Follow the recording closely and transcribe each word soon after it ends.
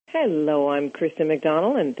Hello, I'm Kristen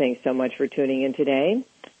McDonald, and thanks so much for tuning in today.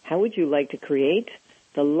 How would you like to create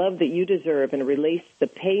the love that you deserve and release the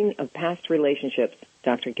pain of past relationships?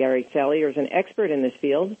 Dr. Gary Salyer is an expert in this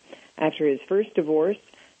field. After his first divorce,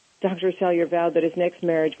 Dr. Salyer vowed that his next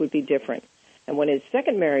marriage would be different. And when his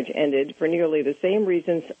second marriage ended for nearly the same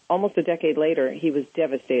reasons almost a decade later, he was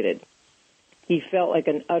devastated. He felt like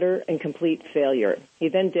an utter and complete failure. He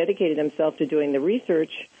then dedicated himself to doing the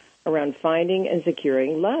research around finding and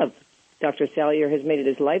securing love. Dr. Salyer has made it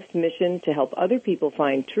his life's mission to help other people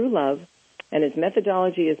find true love, and his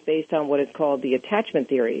methodology is based on what is called the attachment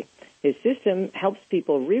theory. His system helps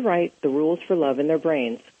people rewrite the rules for love in their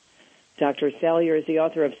brains. Dr. Salyer is the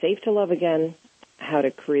author of Safe to Love Again, How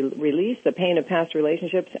to Release the Pain of Past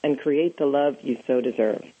Relationships and Create the Love You So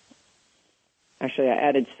Deserve. Actually, I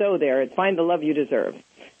added so there. Find the love you deserve.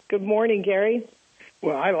 Good morning, Gary.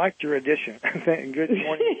 Well, I liked your addition. Good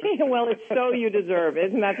morning. Well, it's so you deserve.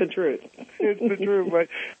 Isn't that the truth? It's the truth, but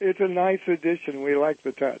it's a nice addition. We like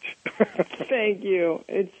the touch. Thank you.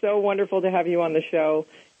 It's so wonderful to have you on the show.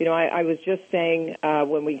 You know, I was just saying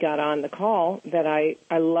when we got on the call that I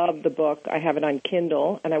love the book. I have it on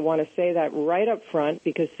Kindle, and I want to say that right up front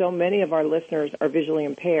because so many of our listeners are visually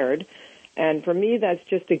impaired. And for me, that's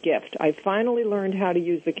just a gift. I finally learned how to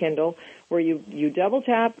use the Kindle where you double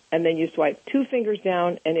tap and then you swipe 2 fingers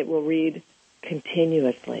down and it will read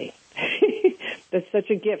continuously. That's such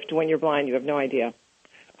a gift when you're blind. You have no idea.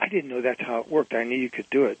 I didn't know that's how it worked. I knew you could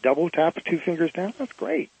do it. Double tap, 2 fingers down. That's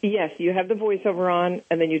great. Yes, you have the voiceover on,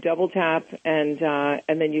 and then you double tap, and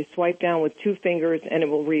then you swipe down with 2 fingers, and it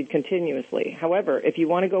will read continuously. However, if you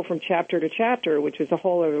want to go from chapter to chapter, which is a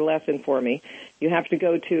whole other lesson for me, you have to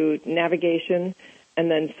go to navigation, and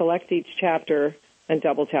then select each chapter and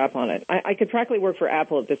double tap on it. I could practically work for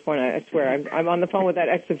Apple at this point. I swear, I'm on the phone with that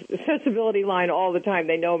accessibility line all the time.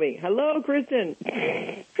 They know me. Hello, Kristen.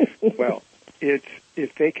 Well,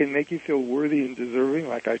 if they can make you feel worthy and deserving,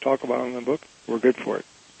 like I talk about in the book, we're good for it.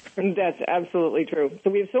 That's absolutely true. So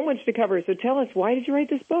we have so much to cover. So tell us, why did you write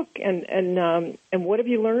this book, and what have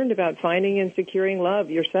you learned about finding and securing love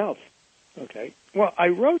yourself? Okay. Well, I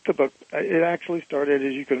wrote the book. It actually started,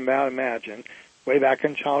 as you can imagine, way back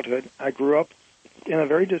in childhood. I grew up in a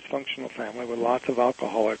very dysfunctional family with lots of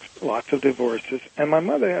alcoholics, lots of divorces, and my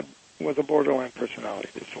mother was a borderline personality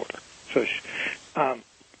disorder. So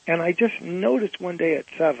and I just noticed one day at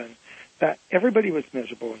 7 that everybody was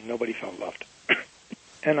miserable and nobody felt loved.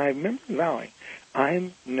 And I remember vowing,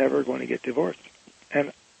 I'm never going to get divorced.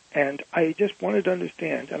 And I just wanted to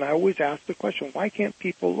understand, and I always ask the question, why can't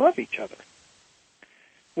people love each other?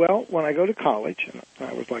 Well, when I go to college, and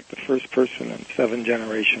I was like the first person in 7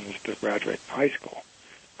 generations to graduate high school,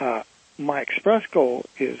 my express goal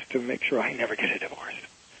is to make sure I never get a divorce.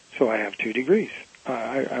 So I have 2 degrees.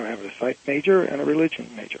 I have a psych major and a religion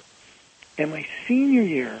major. And my senior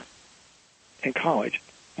year in college,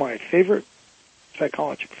 my favorite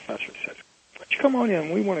psychology professor says, why don't you come on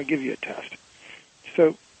in? We want to give you a test.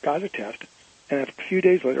 So got a test, and a few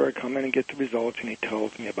days later I come in and get the results, and he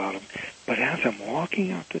tells me about them. But as I'm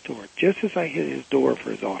walking out the door, just as I hit his door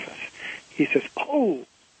for his office, he says, oh,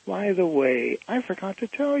 by the way, I forgot to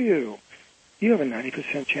tell you, you have a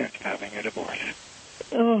 90% chance of having a divorce.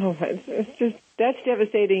 Oh, it's just, that's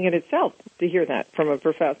devastating in itself to hear that from a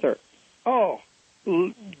professor. Oh,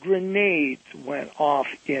 grenades went off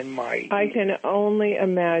in my... I can only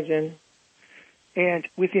imagine. And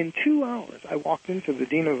within 2 hours, I walked into the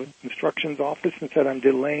Dean of Instruction's office and said, I'm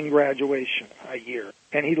delaying graduation a year.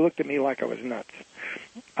 And he looked at me like I was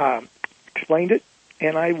nuts. Explained it,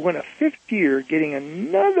 and I went a 5th year getting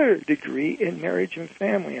another degree in marriage and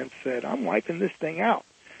family and said, I'm wiping this thing out.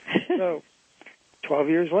 So 12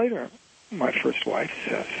 years later, my first wife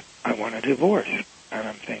says, I want a divorce. And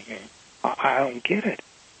I'm thinking, I don't get it.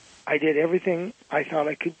 I did everything I thought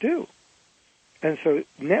I could do. And so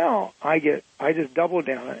now I just double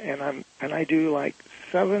down and I do like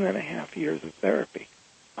 7.5 years of therapy.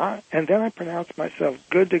 And then I pronounce myself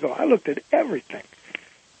good to go. I looked at everything.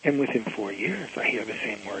 And within 4 years, I hear the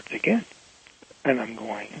same words again. And I'm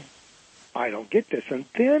going, I don't get this. And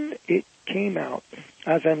then it came out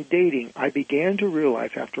as I'm dating. I began to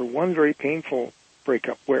realize after one very painful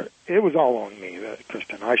breakup where it was all on me,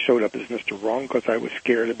 Kristen. I showed up as Mr. Wrong because I was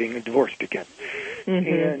scared of being divorced again.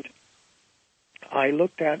 Mm-hmm. And I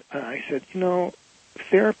looked at and I said,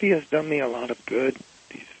 therapy has done me a lot of good.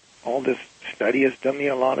 All this study has done me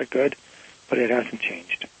a lot of good, but it hasn't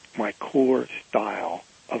changed my core style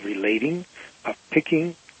of relating, of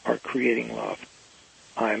picking, or creating love.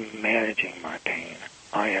 I'm managing my pain.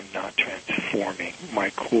 I am not transforming my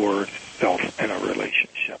core self in a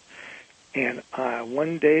relationship. And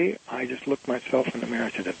one day, I just looked myself in the mirror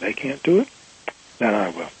and said, if they can't do it, then I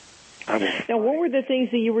will. Now, what were the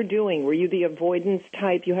things that you were doing? Were you the avoidance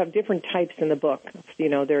type? You have different types in the book. You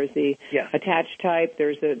know, there's the attached type.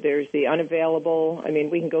 There's the unavailable. I mean,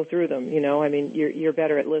 we can go through them. You know, I mean, you're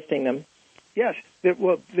better at listing them. Yes.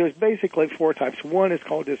 Well, there's basically 4 types. One is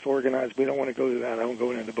called disorganized. We don't want to go to that. I won't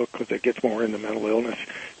go into the book because it gets more into mental illness.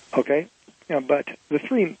 Okay? But the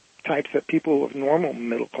 3 types that people of normal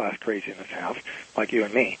middle-class craziness have, like you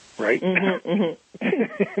and me, right?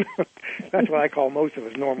 That's what I call most of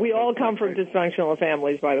us normal. We all come from dysfunctional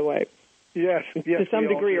families, by the way. Yes. To some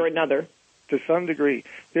degree or another. To some degree.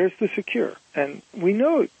 There's the secure. And we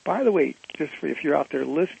know, by the way, just for if you're out there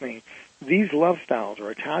listening, these love styles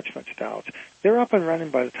or attachment styles, they're up and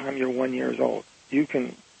running by the time you're 1 year old. You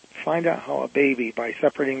can find out how a baby, by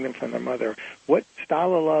separating them from their mother, what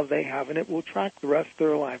style of love they have, and it will track the rest of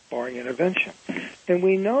their life, barring intervention. And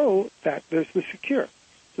we know that there's the secure.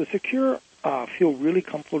 The secure feel really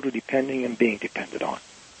comfortable depending and being depended on.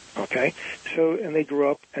 Okay? So, and they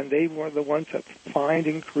grew up, and they were the ones that find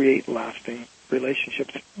and create lasting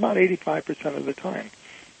relationships about 85% of the time.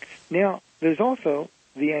 Now, there's also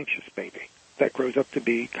the anxious baby that grows up to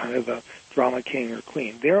be kind of a drama king or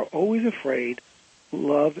queen. They're always afraid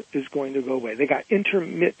love is going to go away. They got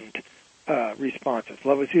intermittent responses.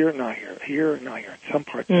 Love is here, not here, not here. In some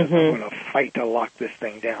parts, I'm going to fight to lock this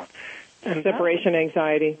thing down. And separation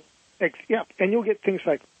anxiety. Yeah, and you'll get things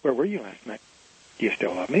like, where were you last night? Do you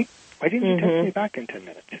still love me? Why didn't you text me back in 10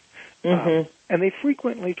 minutes? And they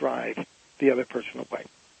frequently drive the other person away.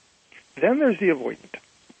 Then there's the avoidant.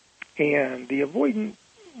 And the avoidant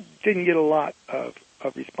didn't get a lot of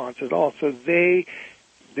response at all. So they're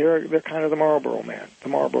kind of the Marlboro man, the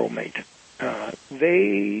Marlboro mate.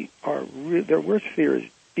 Their worst fear is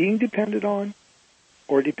being depended on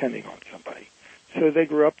or depending on somebody. So they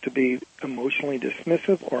grew up to be emotionally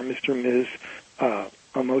dismissive or Mr. Ms.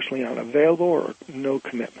 Emotionally unavailable or no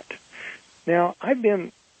commitment. Now, I've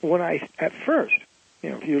been, at first,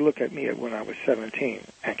 if you look at me when I was 17,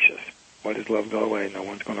 anxious. Why does love go away? No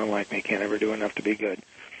one's going to like me. Can't ever do enough to be good.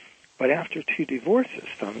 But after 2 divorces,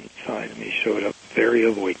 some side of me showed up very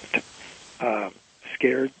avoidant,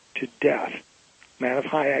 scared to death, man of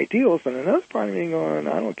high ideals, and another part of me going,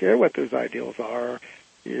 I don't care what those ideals are.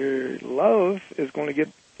 Your love is going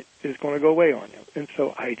to go away on you. And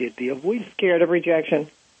so I did the avoidance. Scared of rejection.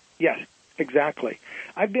 Yes, exactly.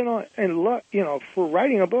 I've been on, and for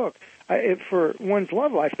writing a book, for one's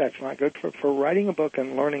love life, that's not good. For writing a book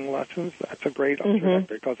and learning lessons, that's a great alternative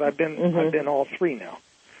because I've been all 3 now.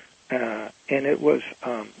 And it was,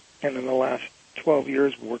 and in the last 12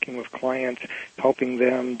 years, working with clients, helping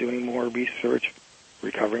them, doing more research,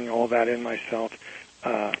 recovering all that in myself.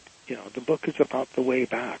 The book is about the way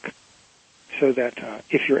back. So that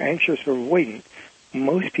if you're anxious or avoidant,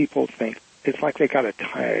 most people think it's like they got a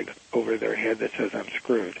tag over their head that says, I'm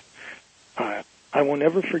screwed. I will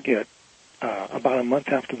never forget, about a month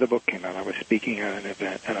after the book came out, I was speaking at an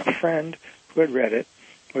event, and a friend who had read it,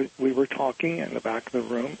 we were talking in the back of the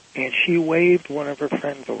room, and she waved one of her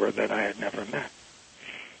friends over that I had never met.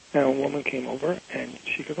 And a woman came over, and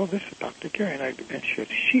she goes, oh, this is Dr. Gary. And she goes,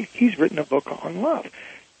 he's written a book on love.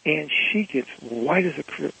 And she gets white as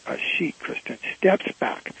a sheet, Kristen, steps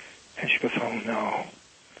back, and she goes, oh, no,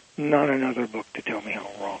 not another book to tell me how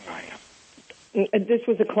wrong I am. This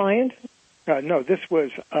was a client? No, this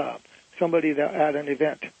was somebody that at an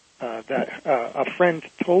event that a friend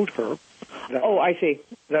told her that, I see.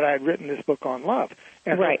 That I had written this book on love.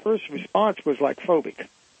 And her first response was like phobic.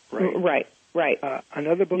 Right.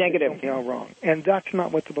 Another book negative. To tell me how wrong. And that's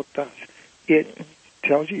not what the book does. It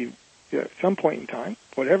tells you at some point in time,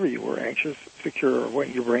 whatever you were, anxious, secure, or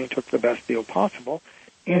when your brain took the best deal possible,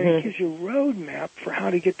 and it gives you a roadmap for how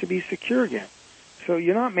to get to be secure again. So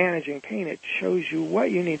you're not managing pain. It shows you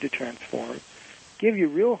what you need to transform, give you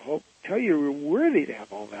real hope, tell you you're worthy to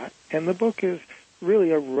have all that, and the book is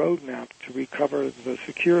really a roadmap to recover the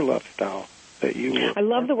secure love style that you were. I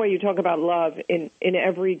love the way you talk about love in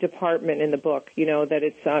every department in the book, that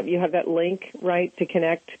it's you have that link, right, to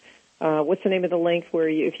connect. What's the name of the link where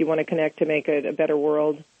if you want to connect to make a better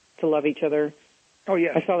world, to love each other? Oh,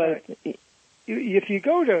 yes. I saw that. If you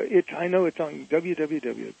go to, I know it's on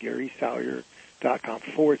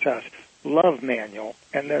www.GarySalyer.com/love manual,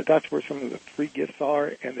 and that's where some of the free gifts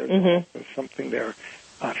are, and there's something there.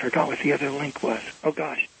 I forgot what the other link was. Oh,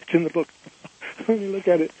 gosh, it's in the book. Let me look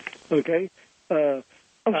at it. Okay. Sure.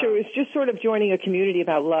 It's just sort of joining a community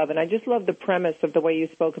about love, and I just love the premise of the way you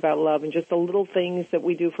spoke about love and just the little things that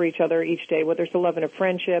we do for each other each day, whether it's a love in a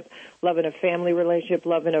friendship, love in a family relationship,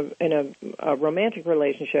 love in a romantic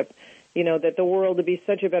relationship. that the world would be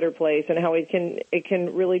such a better place, and how it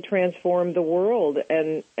can really transform the world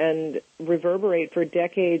and reverberate for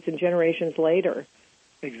decades and generations later.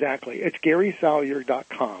 Exactly. It's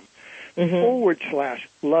GarySalyer.com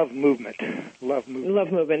 /love movement. Love movement.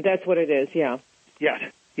 Love movement. That's what it is. Yeah.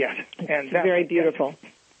 Yes. And it's very beautiful.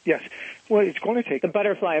 Yes. Well, it's going to take the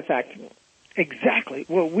butterfly effect. Exactly.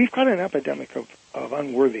 Well, we've got an epidemic of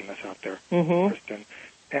unworthiness out there, Kristen.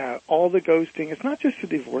 All the ghosting. It's not just the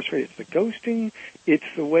divorce rate. It's the ghosting. It's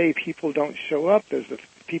the way people don't show up. There's the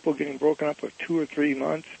people getting broken up with 2 or 3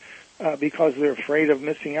 months because they're afraid of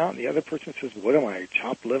missing out. And the other person says, what am I,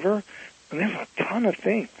 chopped liver? And there's a ton of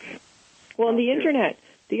things. Well, and the Internet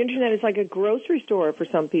is like a grocery store for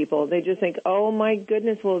some people. They just think, oh, my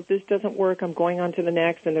goodness, well, if this doesn't work, I'm going on to the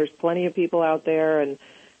next. And there's plenty of people out there. And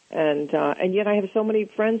yet I have so many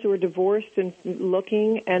friends who are divorced and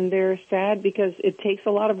looking, and they're sad because it takes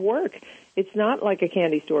a lot of work. It's not like a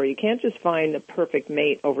candy store. You can't just find the perfect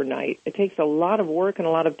mate overnight. It takes a lot of work and a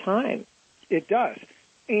lot of time. It does.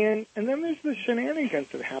 And then there's the shenanigans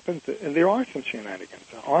that happens, and there are some shenanigans.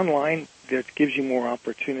 Online, that gives you more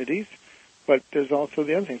opportunities, but there's also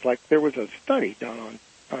the other things. Like there was a study done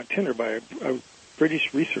on Tinder by a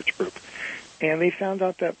British research group, and they found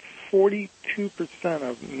out that 42%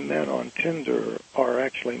 of men on Tinder are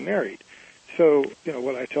actually married. So,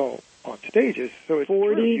 what I tell on stage is, so it's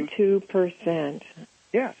 42%.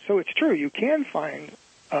 Yeah, so it's true. You can find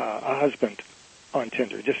a husband on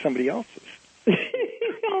Tinder, just somebody else's.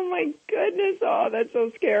 Oh, my goodness. Oh, that's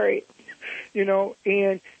so scary.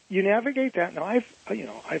 And you navigate that. Now,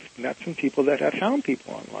 I've met some people that have found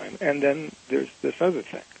people online, and then there's this other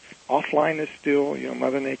thing. Offline is still,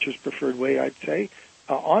 Mother Nature's preferred way, I'd say.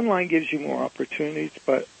 Online gives you more opportunities,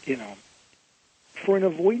 but, for an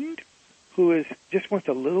avoidant who just wants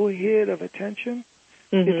a little hit of attention,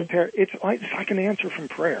 it's like an answer from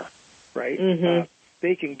prayer, right?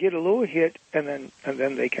 They can get a little hit, and then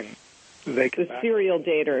they can the serial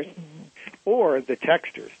daters. Or the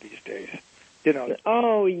texters these days.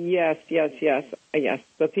 Oh, yes.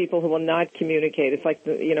 The people who will not communicate. It's like,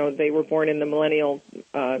 they were born in the millennial,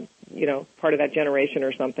 part of that generation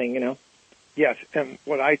or something, Yes, and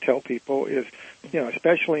what I tell people is,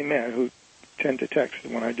 especially men who tend to text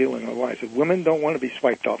when I deal in my wives, is women don't want to be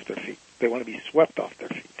swiped off their feet. They want to be swept off their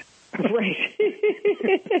feet. Right.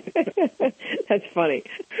 That's funny.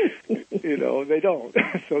 They don't.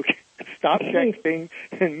 So stop texting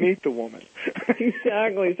and meet the woman.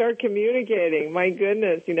 Exactly. Start communicating. My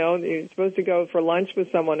goodness, you're supposed to go for lunch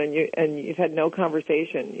with someone and you've had no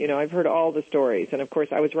conversation. I've heard all the stories. And of course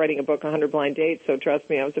I was writing a book, 100 Blind Dates, so trust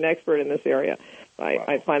me, I was an expert in this area.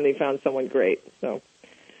 I finally found someone great. So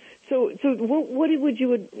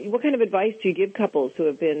what kind of advice do you give couples who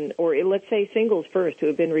have been, or let's say singles first, who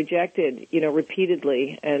have been rejected,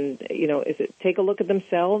 repeatedly, and, is it take a look at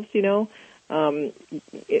themselves,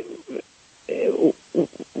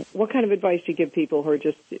 what kind of advice do you give people who are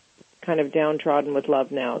just kind of downtrodden with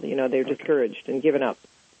love now? They're discouraged and given up.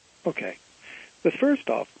 Okay. The first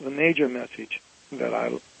off, the major message that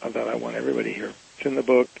I want everybody to hear, it's in the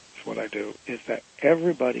book, it's what I do, is that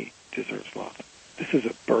everybody deserves love. This is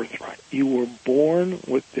a birthright. You were born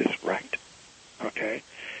with this right, okay?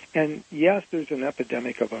 And yes, there's an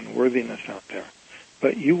epidemic of unworthiness out there,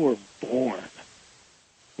 but you were born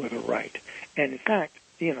with a right. And in fact,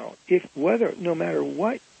 no matter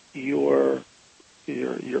what your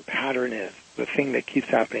pattern is, the thing that keeps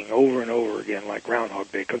happening over and over again, like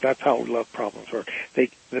Groundhog Day, because that's how love problems work.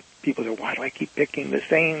 The people say, why do I keep picking the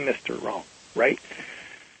same Mr. Wrong, right?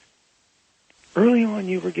 Early on,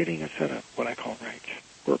 you were getting a set of what I call rights,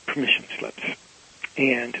 or permission slips.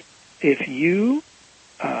 And if you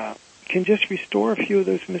can just restore a few of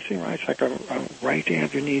those missing rights, like a right to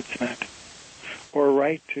have your needs met, or a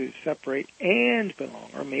right to separate and belong,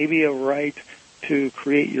 or maybe a right to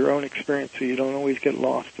create your own experience so you don't always get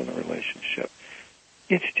lost in a relationship.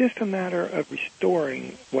 It's just a matter of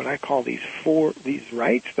restoring what I call these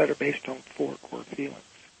rights that are based on 4 core feelings.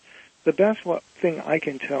 The best thing I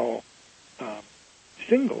can tell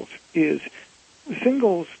singles is, you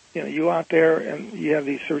go out there and you have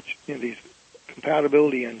these these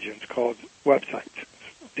compatibility engines called websites,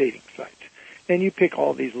 dating sites, and you pick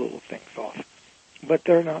all these little things off. But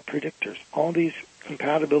they're not predictors. All these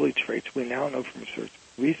compatibility traits we now know from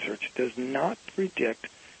research does not predict,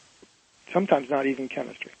 sometimes not even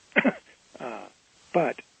chemistry.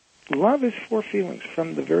 But love is 4 feelings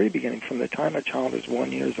from the very beginning, from the time a child is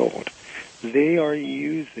 1 year old. They are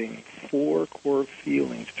using 4 core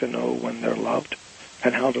feelings to know when they're loved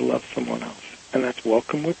and how to love someone else. And that's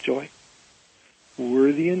welcome with joy,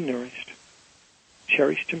 worthy and nourished,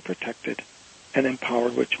 cherished and protected, and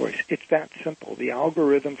empowered with choice. It's that simple. The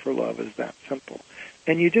algorithm for love is that simple.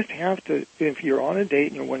 And you just have to, if you're on a date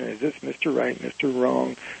and you're wondering, is this Mr. Right, Mr.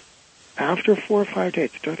 Wrong? After 4 or 5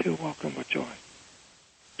 dates, do I feel welcome with joy?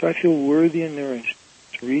 Do I feel worthy and nourished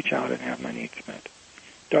to reach out and have my needs met?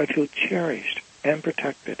 Do I feel cherished and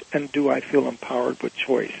protected? And do I feel empowered with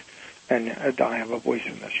choice? And do I have a voice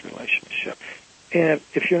in this relationship? And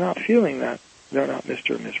if you're not feeling that, they're not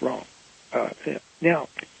Mr. or Ms. Wrong. Now,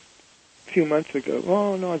 a few months ago,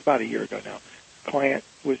 oh no, it's about a year ago now, client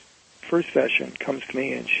was, first session, comes to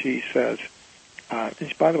me and she says, and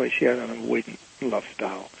she, by the way, she had an avoidant love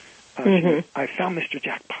style. She said, I found Mr.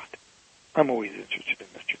 Jackpot. I'm always interested in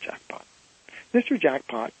Mr. Jackpot. Mr.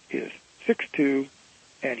 Jackpot is 6'2",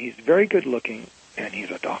 and he's very good looking, and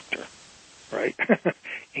he's a doctor, right?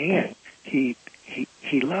 And he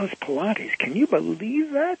loves Pilates. Can you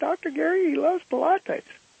believe that, Dr. Gary? He loves Pilates,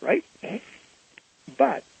 right?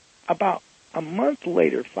 But about a month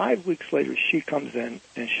later, 5 weeks later, she comes in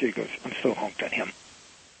and she goes, I'm so hooked on him.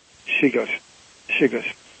 She goes,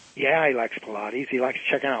 yeah, he likes Pilates. He likes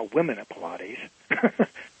checking out women at Pilates.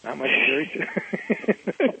 Not much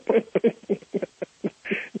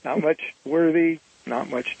not much worthy, not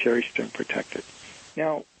much cherished and protected.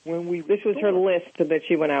 Now, when this was her list that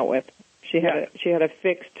she went out with. She had a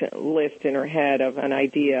fixed list in her head of an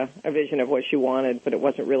idea, a vision of what she wanted, but it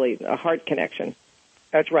wasn't really a heart connection.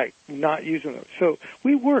 That's right, not using them. So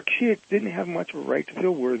we work. She didn't have much of a right to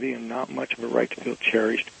feel worthy and not much of a right to feel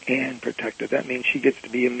cherished and protected. That means she gets to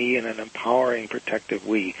be a me and an empowering, protective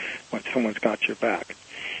we when someone's got your back.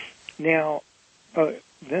 Now,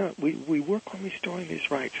 then we work on restoring these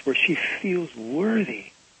rights where she feels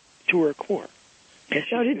worthy to her core.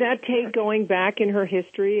 So did that take going back in her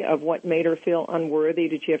history of what made her feel unworthy?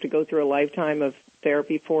 Did she have to go through a lifetime of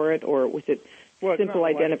therapy for it, or was it simple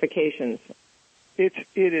identifications? It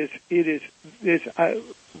is.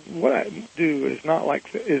 What I do is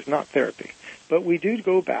not therapy, but we do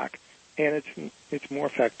go back, and it's more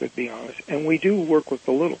effective, to be honest. And we do work with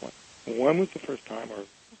the little one. When was the first time, or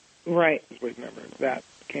right? We remember that,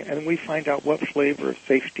 and we find out what flavor of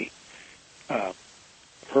safety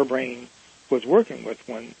her brain was working with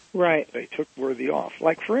when they took worthy off.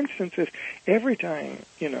 Like, for instance, if every time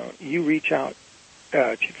you reach out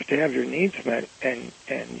to have your needs met, and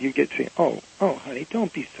you get to, oh, honey,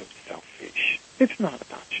 don't be so selfish. It's not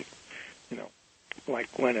about you.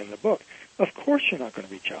 Like Glenn in the book. Of course you're not going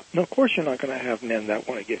to reach out. No, of course you're not going to have men that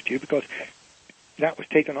want to give to you because that was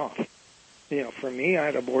taken off. For me, I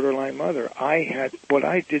had a borderline mother. What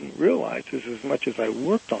I didn't realize is as much as I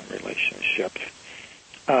worked on relationships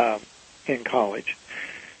in college,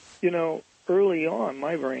 early on,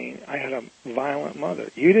 my brain, I had a violent mother.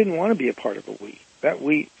 You didn't want to be a part of a we. That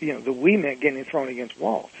we, the we meant getting thrown against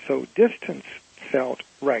walls. So distance felt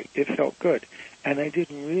right. It felt good. And I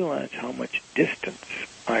didn't realize how much distance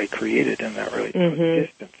I created in that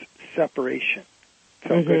relationship. Distance, separation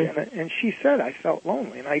felt good. And she said I felt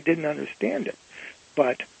lonely, and I didn't understand it.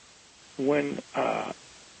 But when I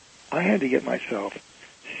had to get myself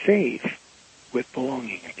safe with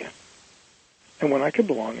belonging again. And when I could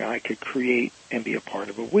belong, I could create and be a part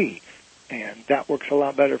of a we. And that works a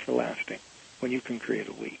lot better for lasting when you can create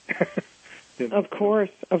a we. Of course.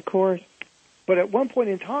 But at one point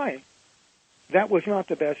in time, that was not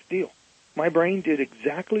the best deal. My brain did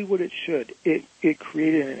exactly what it should. It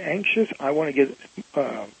created an anxious, I want to get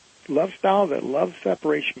love style that loves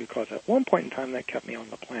separation, because at one point in time that kept me on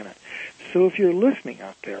the planet. So if you're listening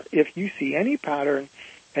out there, if you see any pattern,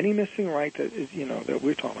 any missing right that is, that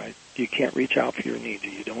we're talking about, you can't reach out for your needs, or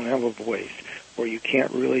you don't have a voice, or you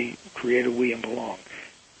can't really create a we and belong,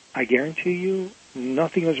 I guarantee you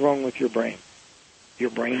nothing is wrong with your brain. Your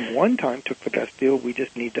brain one time took the best deal. We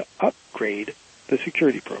just need to upgrade the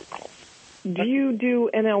security protocols. Do you do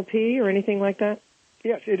NLP or anything like that?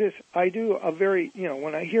 Yes, it is. I do a very,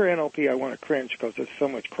 when I hear NLP, I want to cringe because there's so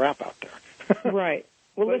much crap out there. Right.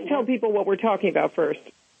 Well, let's tell people what we're talking about first.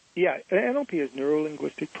 Yeah, NLP is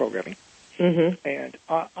neuro-linguistic programming. And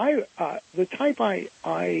the type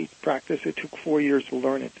I practice, it took 4 years to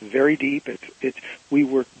learn. It's very deep. We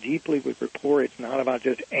work deeply with rapport. It's not about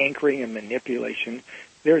just anchoring and manipulation.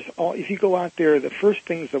 If you go out there, the first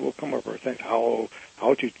things that will come up are things how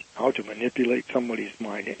to manipulate somebody's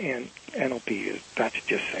mind. And NLP that's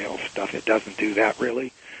just sales stuff. It doesn't do that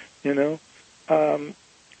really,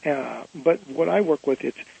 But what I work with,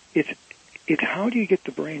 it's how do you get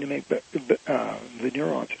the brain to make the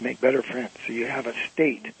neurons to make better friends? So you have a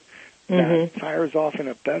state that fires off in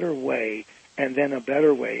a better way, and then a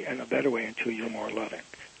better way, and a better way until you're more loving.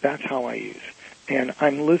 That's how I use. And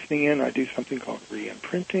I'm listening in. I do something called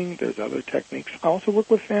re-imprinting. There's other techniques. I also work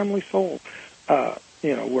with family soul.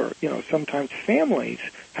 where, sometimes families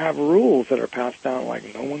have rules that are passed down,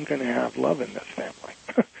 like no one can have love in this family,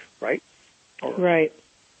 right? Or right.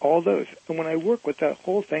 All those. And when I work with that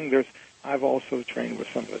whole thing, I've also trained with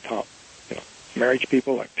some of the top, marriage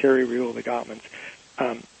people like Terry Real, the Gottmans.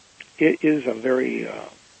 It is a very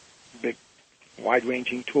big,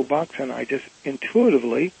 wide-ranging toolbox, and I just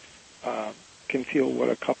intuitively can feel what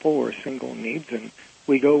a couple or a single needs, and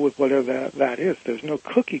we go with whatever that is. There's no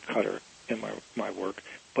cookie cutter in my work,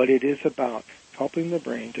 but it is about helping the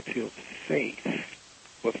brain to feel safe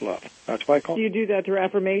with love. That's why I call it. Do you do that through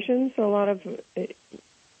affirmations? A lot of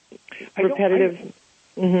repetitive.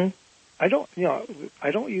 I don't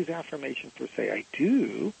use affirmations per se. I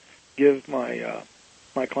do give my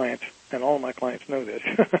clients, and all my clients know this,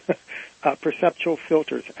 perceptual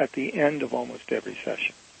filters at the end of almost every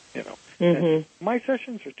session. And my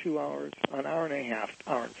sessions are 2 hours, an hour and a half,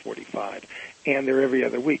 hour and 45, and they're every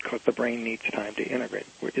other week because the brain needs time to integrate.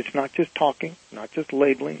 It's not just talking, not just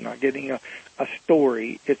labeling, not getting a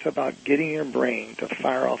story. It's about getting your brain to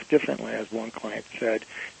fire off differently. As one client said,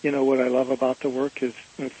 what I love about the work is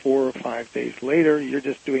 4 or 5 days later, you're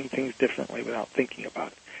just doing things differently without thinking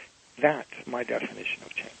about it. That's my definition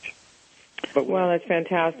of change. But well, that's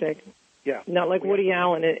fantastic. Yeah. Not like Woody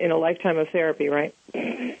Allen in a lifetime of therapy, right?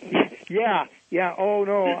 Yeah. Oh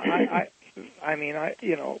no, I mean,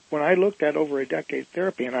 when I looked at over a decade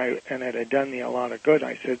therapy and it had done me a lot of good,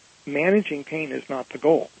 I said, managing pain is not the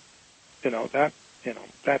goal.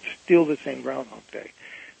 That's still the same Groundhog Day.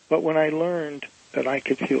 But when I learned that I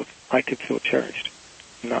could feel cherished,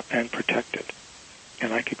 and protected,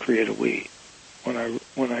 and I could create a we. When I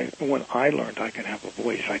learned I could have a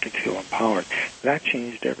voice, I could feel empowered. That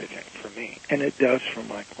changed everything for me, and it does for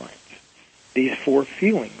my clients. These 4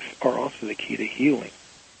 feelings are also the key to healing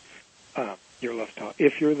your lifestyle.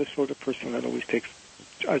 If you're the sort of person that always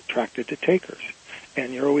attracted to takers,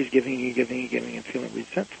 and you're always giving and feeling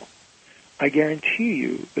resentful, I guarantee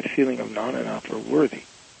you the feeling of not enough or worthy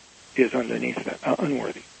is underneath that,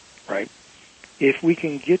 unworthy, right? If we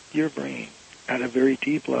can get your brain at a very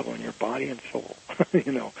deep level in your body and soul,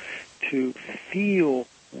 to feel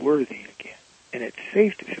worthy again, and it's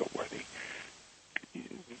safe to feel worthy,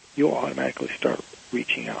 you'll automatically start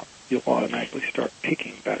reaching out. You'll automatically start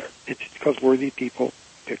picking better. It's because worthy people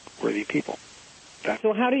pick worthy people.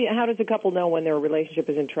 So how does a couple know when their relationship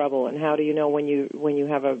is in trouble, and how do you know when you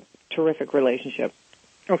have a terrific relationship?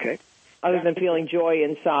 Okay. Other than feeling joy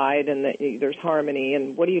inside and that there's harmony,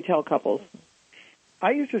 and what do you tell couples?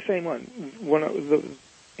 I use the same one.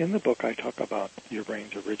 In the book, I talk about your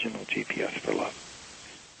brain's original GPS for love.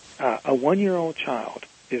 A 1-year-old child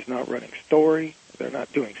is not running story. They're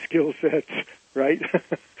not doing skill sets, right?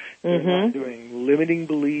 They're not doing limiting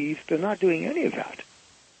beliefs. They're not doing any of that.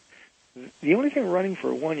 The only thing running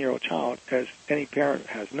for a 1-year-old child, as any parent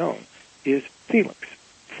has known, is feelings,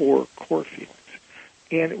 4 core feelings.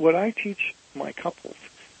 And what I teach my couples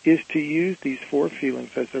is to use these 4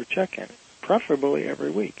 feelings as their check-in, preferably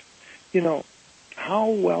every week. How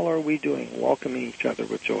well are we doing welcoming each other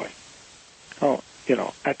with joy?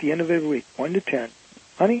 At the end of every week, 1 to 10,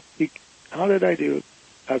 honey, how did I do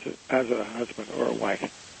as a husband or a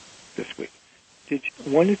wife this week?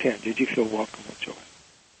 1 to 10, did you feel welcome with joy?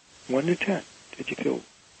 1 to 10, did you feel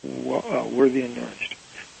worthy and nourished?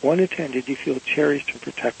 1 to 10, did you feel cherished and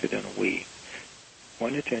protected in a we?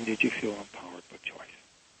 1 to 10, did you feel empowered with choice?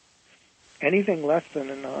 Anything less than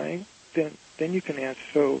a 9, then you can ask,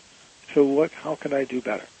 so what? How can I do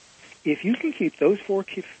better? If you can keep those 4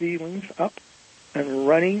 key feelings up and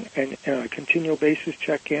running and on a continual basis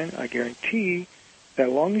check in, I guarantee that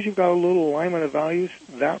as long as you've got a little alignment of values,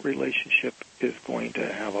 that relationship is going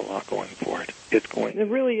to have a lot going for it. It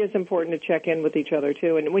really is important to check in with each other,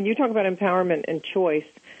 too. And when you talk about empowerment and choice,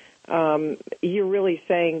 you're really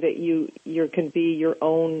saying that you can be your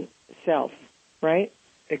own self, right?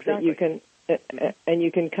 Exactly. And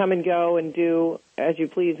you can come and go and do as you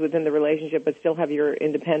please within the relationship, but still have your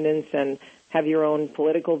independence and have your own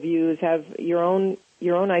political views, have your own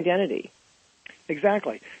identity.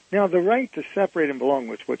 Exactly. Now, the right to separate and belong,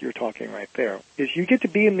 which is what you're talking right there, is you get to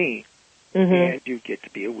be a me and you get to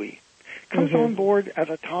be a we. Comes on board as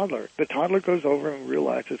a toddler. The toddler goes over and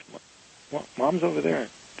realizes, well, mom's over there,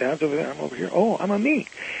 dad's over there, I'm over here. Oh, I'm a me.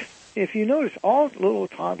 If you notice, all little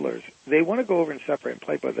toddlers, they want to go over and separate and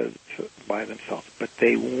play by themselves, but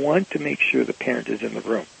they want to make sure the parent is in the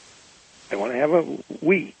room. They want to have a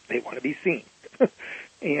we. They want to be seen.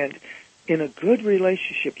 And in a good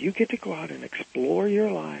relationship, you get to go out and explore your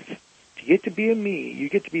life, You get to be a me. You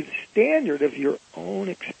get to be the standard of your own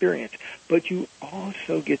experience. But you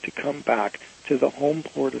also get to come back to the home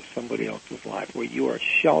port of somebody else's life where you are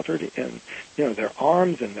sheltered in, their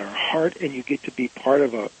arms and their heart, and you get to be part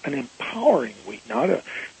of an empowering we, not a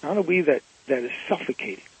we that is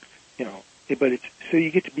suffocating, but so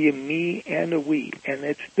you get to be a me and a we. And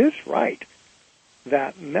it's this right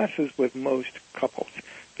that messes with most couples,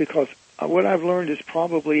 because what I've learned is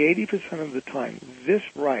probably 80% of the time, this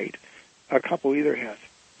right, a couple either has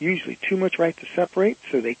usually too much right to separate,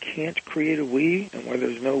 so they can't create a we, and where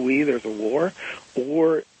there's no we, there's a war,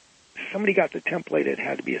 or somebody got the template, it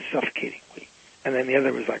had to be a suffocating we. And then the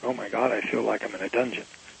other was like, oh my God, I feel like I'm in a dungeon,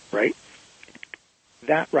 right?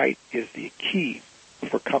 That right is the key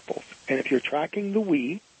for couples. And if you're tracking the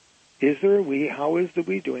we, is there a we? How is the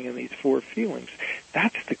we doing in these 4 feelings?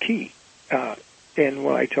 That's the key. And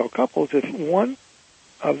what I tell couples, if one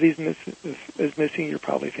of these is missing, you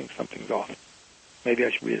probably think something's off. Maybe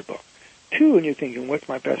I should read a book. 2, and you're thinking, what's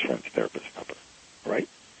my best friend's therapist number, right?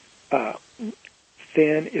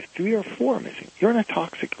 Then if 3 or 4 are missing, you're in a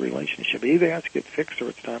toxic relationship. It either has to get fixed or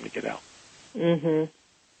it's time to get out. Mm-hmm.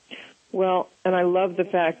 Well, and I love the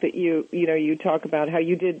fact that you talk about how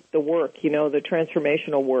you did the work, the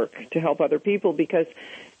transformational work to help other people, because,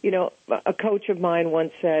 a coach of mine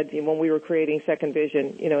once said when we were creating Second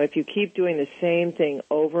Vision, if you keep doing the same thing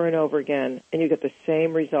over and over again and you get the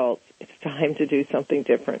same results, it's time to do something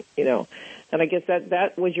different, And I guess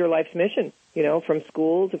that was your life's mission, from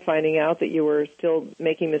school to finding out that you were still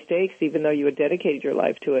making mistakes even though you had dedicated your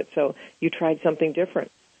life to it. So you tried something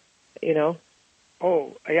different,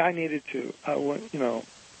 Oh, I needed to.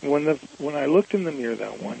 When I looked in the mirror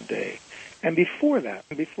that one day, and before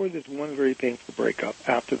this one very painful breakup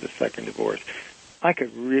after the second divorce, I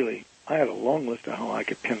had a long list of how I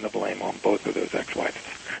could pin the blame on both of those ex-wives.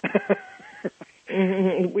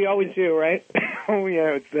 Mm-hmm. We always do, right? Oh, yeah,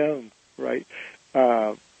 it's them, right?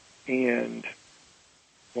 And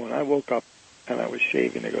when I woke up and I was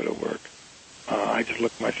shaving to go to work, I just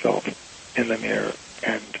looked myself in the mirror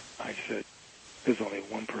and I said, there's only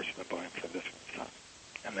one person to blame for this one, son,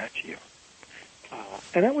 and that's you.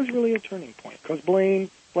 And that was really a turning point, because blame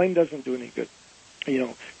doesn't do any good.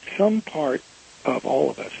 Some part of all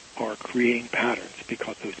of us are creating patterns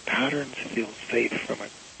because those patterns feel safe from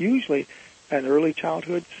it. Usually in early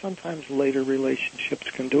childhood, sometimes later relationships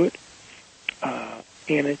can do it.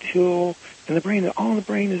 And all the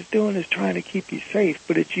brain is doing is trying to keep you safe,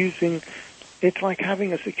 but it's like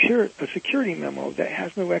having a security memo that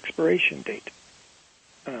has no expiration date.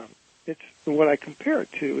 It's what I compare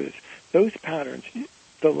it to is those patterns.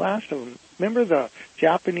 The last of them. Remember the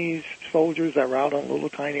Japanese soldiers that were out on little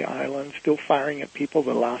tiny islands, still firing at people.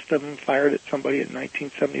 The last of them fired at somebody in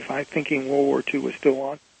 1975, thinking World War II was still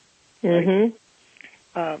on. Right?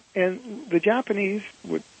 Mm-hmm. And the Japanese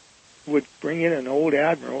would bring in an old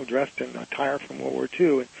admiral dressed in attire from World War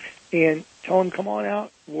II and tell him, "Come on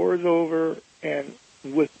out, war's over," and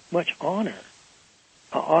with much honor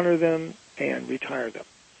them and retire them.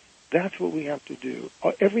 That's what we have to do.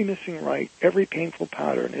 Every missing right, every painful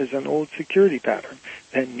pattern is an old security pattern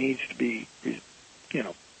that needs to be,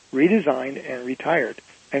 redesigned and retired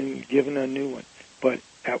and given a new one. But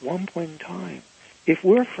at one point in time, if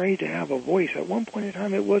we're afraid to have a voice, at one point in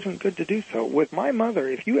time it wasn't good to do so. With my mother,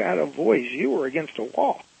 if you had a voice, you were against a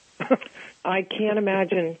wall. I can't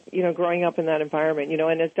imagine, growing up in that environment,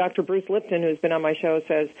 and as Dr. Bruce Lipton, who's been on my show,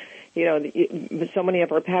 says, so many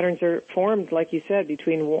of our patterns are formed, like you said,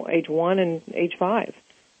 between age 1 and age 5.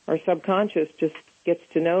 Our subconscious just gets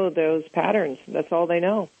to know those patterns. That's all they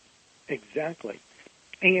know. Exactly.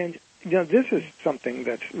 And, this is something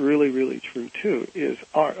that's really, really true, too, is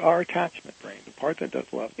our attachment brain, the part that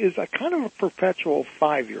does love, is a kind of a perpetual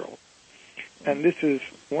 5-year-old. And this is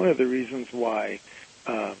one of the reasons why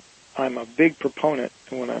I'm a big proponent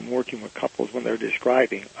when I'm working with couples when they're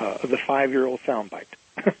describing the 5-year-old soundbite.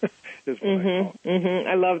 Is what I call it. Mm-hmm.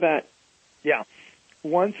 I love that. Yeah.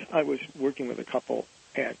 Once I was working with a couple,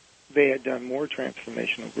 and they had done more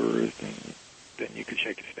transformational gurus than you could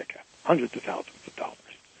shake a stick at, hundreds of thousands of dollars.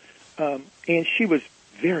 And she was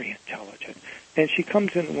very intelligent. And she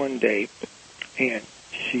comes in one day, and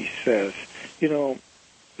she says,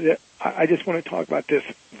 I just want to talk about this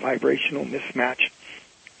vibrational mismatch.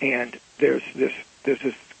 And there's this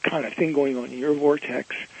kind of thing going on in your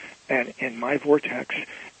vortex and my vortex.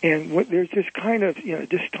 And there's this kind of,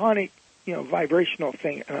 dystonic, vibrational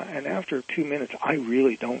thing. And after 2 minutes, I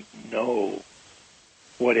really don't know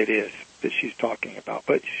what it is. that she's talking about,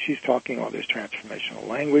 but she's talking all this transformational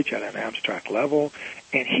language at an abstract level,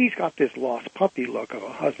 and he's got this lost puppy look of a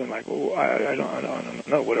husband, like, oh, I don't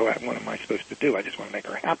know, what am I supposed to do? I just want to make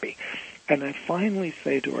her happy. And I finally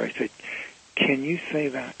say to her, I said, can you say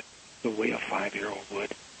that the way a 5-year-old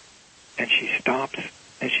would? And she stops,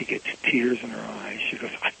 and she gets tears in her eyes. She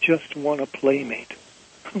goes, I just want a playmate.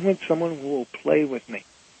 I want someone who will play with me.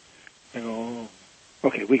 And oh,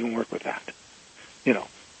 okay, we can work with that.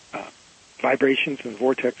 Vibrations and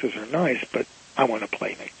vortexes are nice, but I want a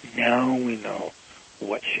playmate. Now we know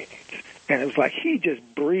what she needs. And it was like he just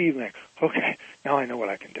breathed, like, okay, now I know what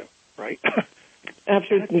I can do, right?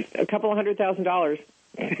 After a couple of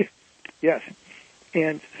 $100,000. Yes.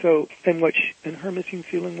 And so, and her missing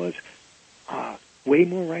feeling was way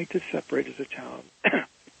more right to separate as a child.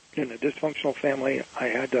 In a dysfunctional family, I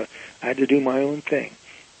had to do my own thing.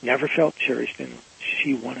 Never felt cherished, and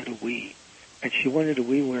she wanted a we. And she wanted a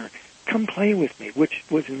we where, come play with me, which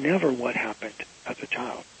was never what happened as a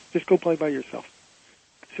child. Just go play by yourself.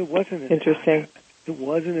 So it wasn't an interesting. Accident. It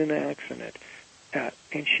wasn't an accident.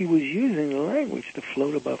 And she was using the language to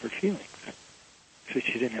float above her feelings, so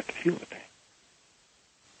she didn't have to feel the pain.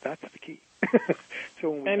 That's the key.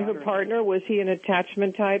 So and her partner, was he an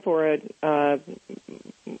attachment type or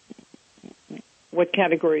what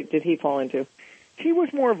category did he fall into? He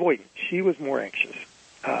was more avoidant. She was more anxious.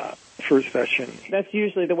 First session. That's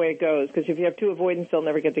usually the way it goes, because if you have two avoidants, they'll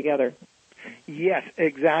never get together. Yes,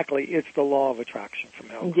 exactly. It's the law of attraction from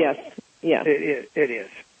Helen. Yes, yes. It is.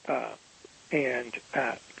 And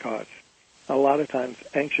because a lot of times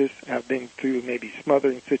anxious have been through maybe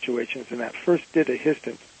smothering situations, and that first bit of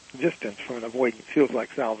distance from an avoidance feels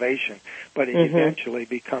like salvation, but it eventually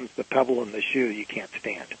becomes the pebble in the shoe you can't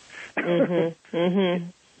stand.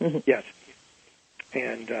 Yes.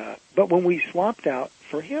 And but when we swapped out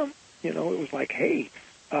for him, it was like, hey,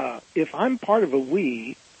 if I'm part of a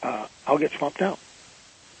we, I'll get swapped out.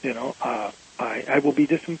 I will be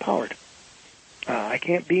disempowered. I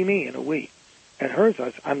can't be me in a we. And hers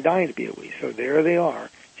was, I'm dying to be a we. So there they are.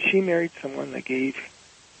 She married someone that gave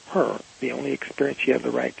her the only experience she had the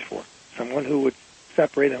rights for, someone who would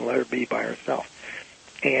separate and let her be by herself.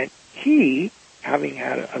 And he, having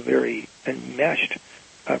had a very enmeshed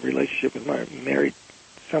relationship with married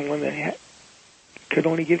someone that could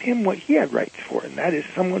only give him what he had rights for, and that is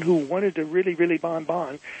someone who wanted to really, really bond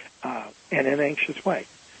in an anxious way.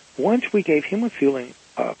 Once we gave him a feeling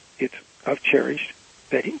of cherished,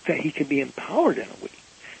 that he could be empowered in a way,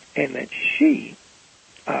 and that she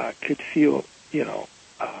could feel,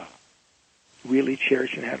 really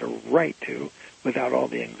cherished and had a right to, without all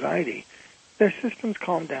the anxiety. Their systems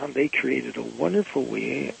calmed down. They created a wonderful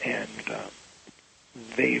way, and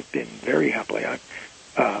they've been very happily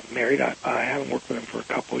married. I haven't worked with them for a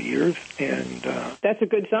couple of years, and that's a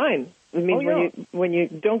good sign. It means when you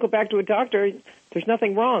don't go back to a doctor, there's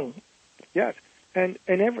nothing wrong. Yes, and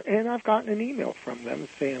I've gotten an email from them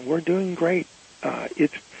saying we're doing great.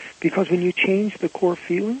 It's because when you change the core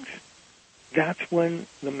feelings, that's when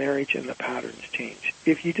the marriage and the patterns change.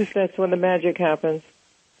 That's when the magic happens.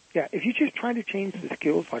 Yeah, if you just try to change the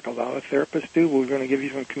skills like a lot of therapists do, we're going to give you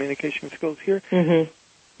some communication skills here.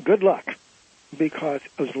 Good luck. Because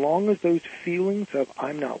as long as those feelings of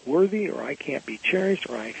I'm not worthy or I can't be cherished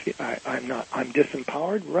or I'm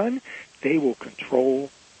disempowered run, they will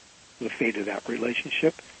control the fate of that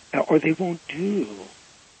relationship, or they won't do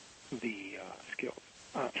the skills.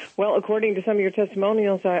 Well, according to some of your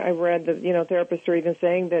testimonials, I read that therapists are even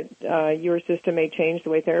saying that your system may change the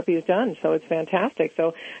way therapy is done. So it's fantastic.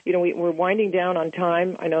 So we're winding down on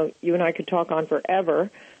time. I know you and I could talk on forever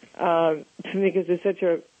because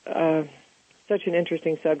it's such an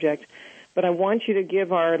interesting subject. But I want you to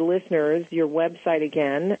give our listeners your website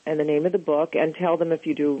again and the name of the book, and tell them if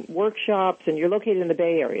you do workshops, and you're located in the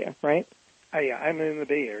Bay Area, right? Yeah, I'm in the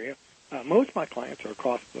Bay Area. Most of my clients are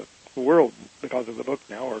across the world because of the book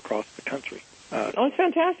now, or across the country. It's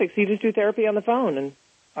fantastic. So you just do therapy on the phone? And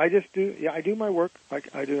I just do, I do my work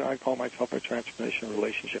like I do. I call myself a transformational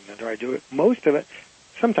relationship mentor. I do it, most of it,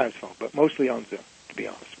 sometimes phone, but mostly on Zoom, to be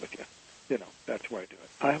honest with you. That's where I do it.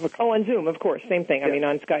 I have on Zoom, of course, same thing. Yeah. I mean,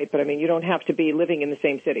 on Skype, but you don't have to be living in the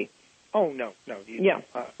same city. Oh, no. The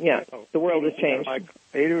world has changed.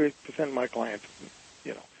 80% of my clients,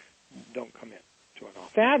 don't come in to an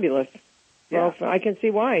office. Fabulous. Yeah. Well, I can see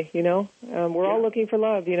why, We're all looking for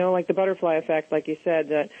love, like the butterfly effect, like you said,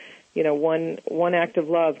 that, one act of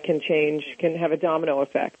love can have a domino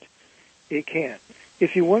effect. It can.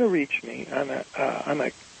 If you want to reach me, I'm at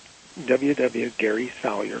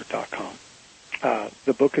www.GarySalyer.com.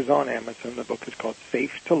 The book is on Amazon. The book is called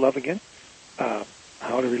Safe to Love Again.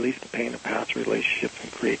 how to release the pain of past relationships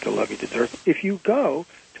and create the love you deserve. If you go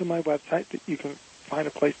to my website, you can find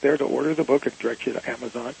a place there to order the book. It directs you to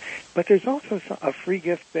Amazon. But there's also a free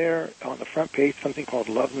gift there on the front page, something called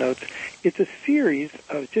Love Notes. It's a series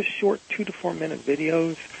of just short 2 to 4 minute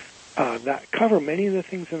videos that cover many of the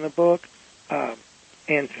things in the book,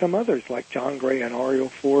 and some others like John Gray and Ariel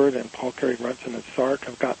Ford and Paul Carey Brunson and Sark.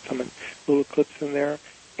 I've got some little clips in there.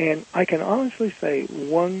 And I can honestly say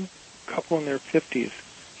one couple in their 50s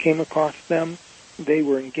came across them. They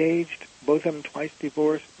were engaged, both of them twice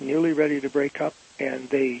divorced, nearly ready to break up, and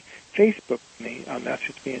they Facebooked me,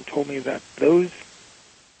 messaged me, and told me that those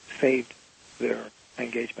saved their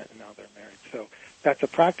engagement, and now they're married. So that's a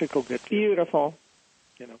practical gift. Beautiful.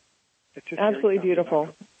 You know, it's just absolutely beautiful.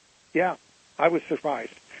 Yeah, I was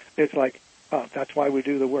surprised. It's like, that's why we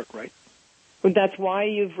do the work, right? That's why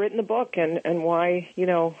you've written the book, and why,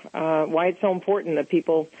 why it's so important that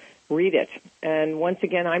people read it. And once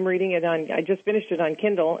again, I'm reading it I just finished it on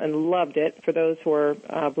Kindle and loved it for those who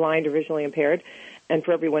are blind or visually impaired. And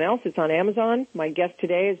for everyone else, it's on Amazon. My guest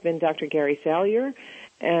today has been Dr. Gary Salyer,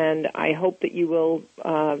 and I hope that you will,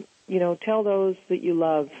 tell those that you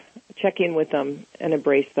love, check in with them and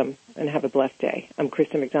embrace them, and have a blessed day. I'm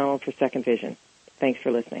Krista McDonald for Second Vision. Thanks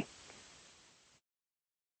for listening.